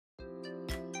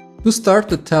To start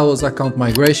the Telos account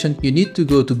migration, you need to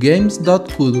go to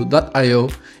games.QUDO.io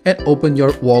and open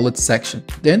your wallet section.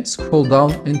 Then scroll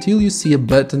down until you see a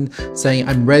button saying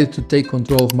I'm ready to take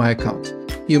control of my account.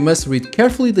 You must read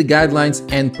carefully the guidelines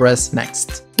and press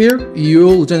next. Here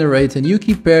you'll generate a new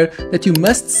key pair that you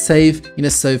must save in a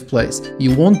safe place.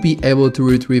 You won't be able to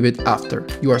retrieve it after.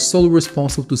 You are solely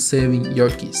responsible to saving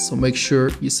your keys, so make sure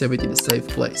you save it in a safe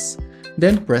place.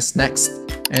 Then press next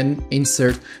and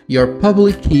insert your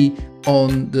public key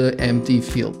on the empty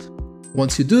field.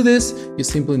 Once you do this, you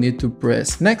simply need to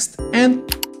press next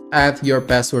and add your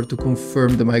password to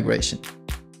confirm the migration.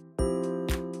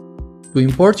 To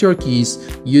import your keys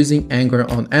using Anchor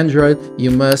on Android,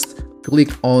 you must click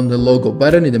on the logo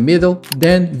button in the middle,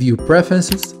 then view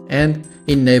preferences and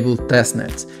enable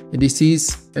testnet. This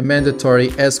is a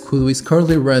mandatory as QUDO is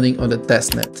currently running on the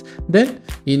testnet. Then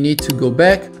you need to go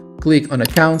back, click on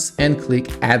accounts and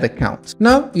click add account.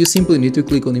 Now you simply need to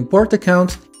click on import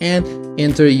account and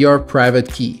enter your private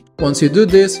key. Once you do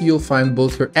this, you'll find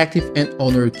both your active and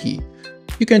owner key.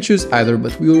 You can choose either,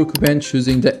 but we will recommend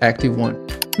choosing the active one.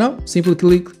 Now simply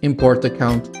click import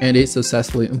account and it's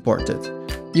successfully imported.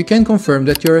 You can confirm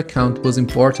that your account was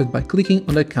imported by clicking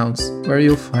on accounts where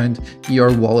you'll find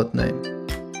your wallet name.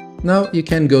 Now you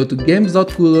can go to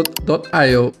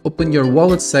games.QUDO.io, open your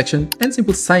wallet section and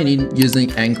simply sign in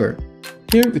using Anchor.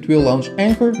 Here it will launch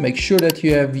Anchor, make sure that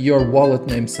you have your wallet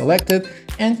name selected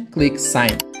and click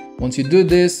sign. Once you do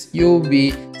this, you'll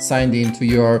be signed into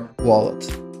your wallet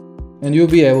and you'll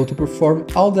be able to perform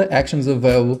all the actions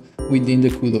available within the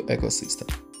QUDO ecosystem.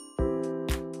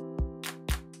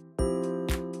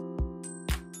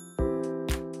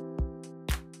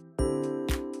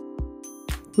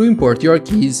 To import your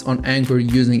keys on Anchor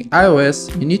using iOS,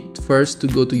 you need first to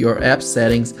go to your app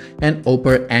settings and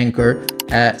open Anchor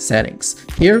settings.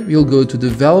 Here you'll go to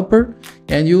developer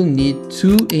and you'll need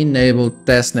to enable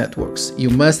test networks. You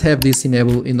must have this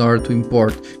enabled in order to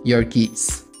import your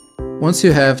keys. Once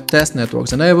you have test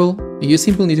networks enabled, you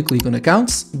simply need to click on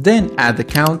accounts, then add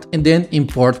account and then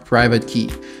import private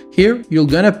key. Here you're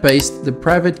gonna paste the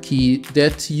private key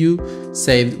that you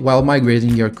saved while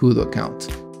migrating your QUDO account.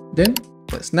 Then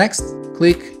press next,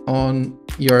 click on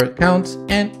your account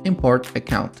and import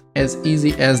account. As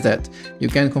easy as that. You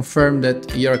can confirm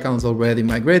that your account is already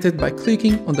migrated by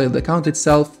clicking on the account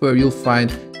itself where you'll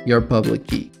find your public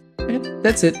key. And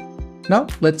that's it. Now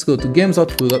let's go to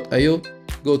games.QUDO.io,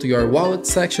 go to your wallet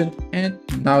section and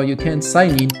now you can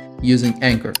sign in using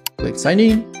Anchor. Click sign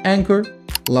in, Anchor,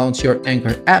 launch your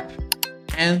Anchor app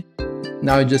and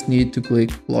now you just need to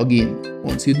click login.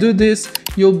 Once you do this,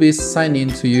 you'll be signed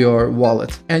into your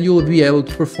wallet and you'll be able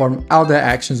to perform all the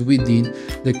actions within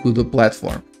the QUDO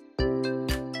platform.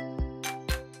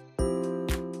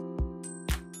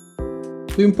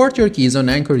 To import your keys on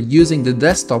Anchor using the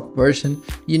desktop version,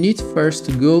 you need first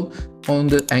to go on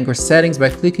the Anchor settings by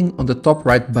clicking on the top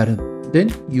right button.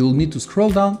 Then you'll need to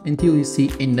scroll down until you see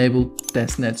Enable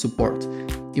Testnet Support.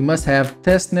 You must have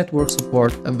test network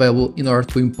support available in order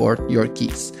to import your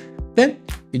keys. Then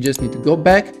you just need to go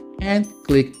back and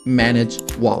click Manage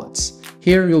Wallets.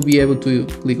 Here you'll be able to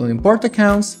click on Import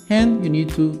Accounts and you need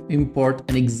to import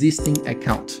an existing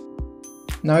account.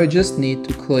 Now you just need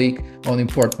to click on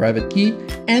Import Private Key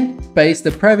and paste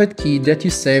the private key that you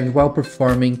saved while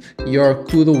performing your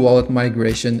QUDO wallet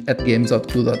migration at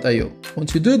games.QUDO.io.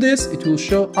 Once you do this, it will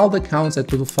show all the accounts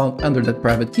that will be found under that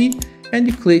private key and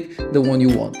you click the one you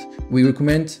want. We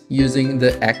recommend using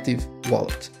the active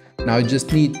wallet. Now you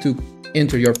just need to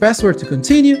enter your password to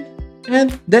continue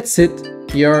and that's it.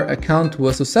 Your account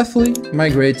was successfully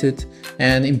migrated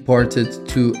and imported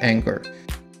to Anchor.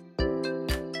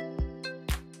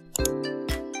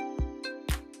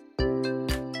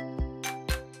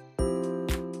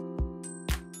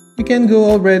 You can go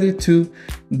already to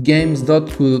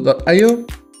games.QUDO.io,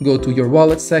 go to your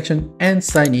wallet section and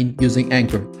sign in using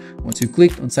Anchor. Once you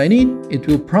click on sign in, it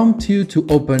will prompt you to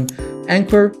open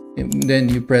Anchor, and then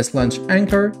you press launch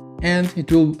Anchor and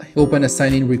it will open a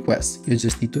sign in request. You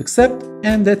just need to accept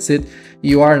and that's it.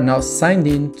 You are now signed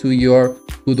in to your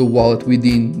QUDO wallet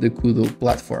within the QUDO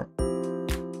platform.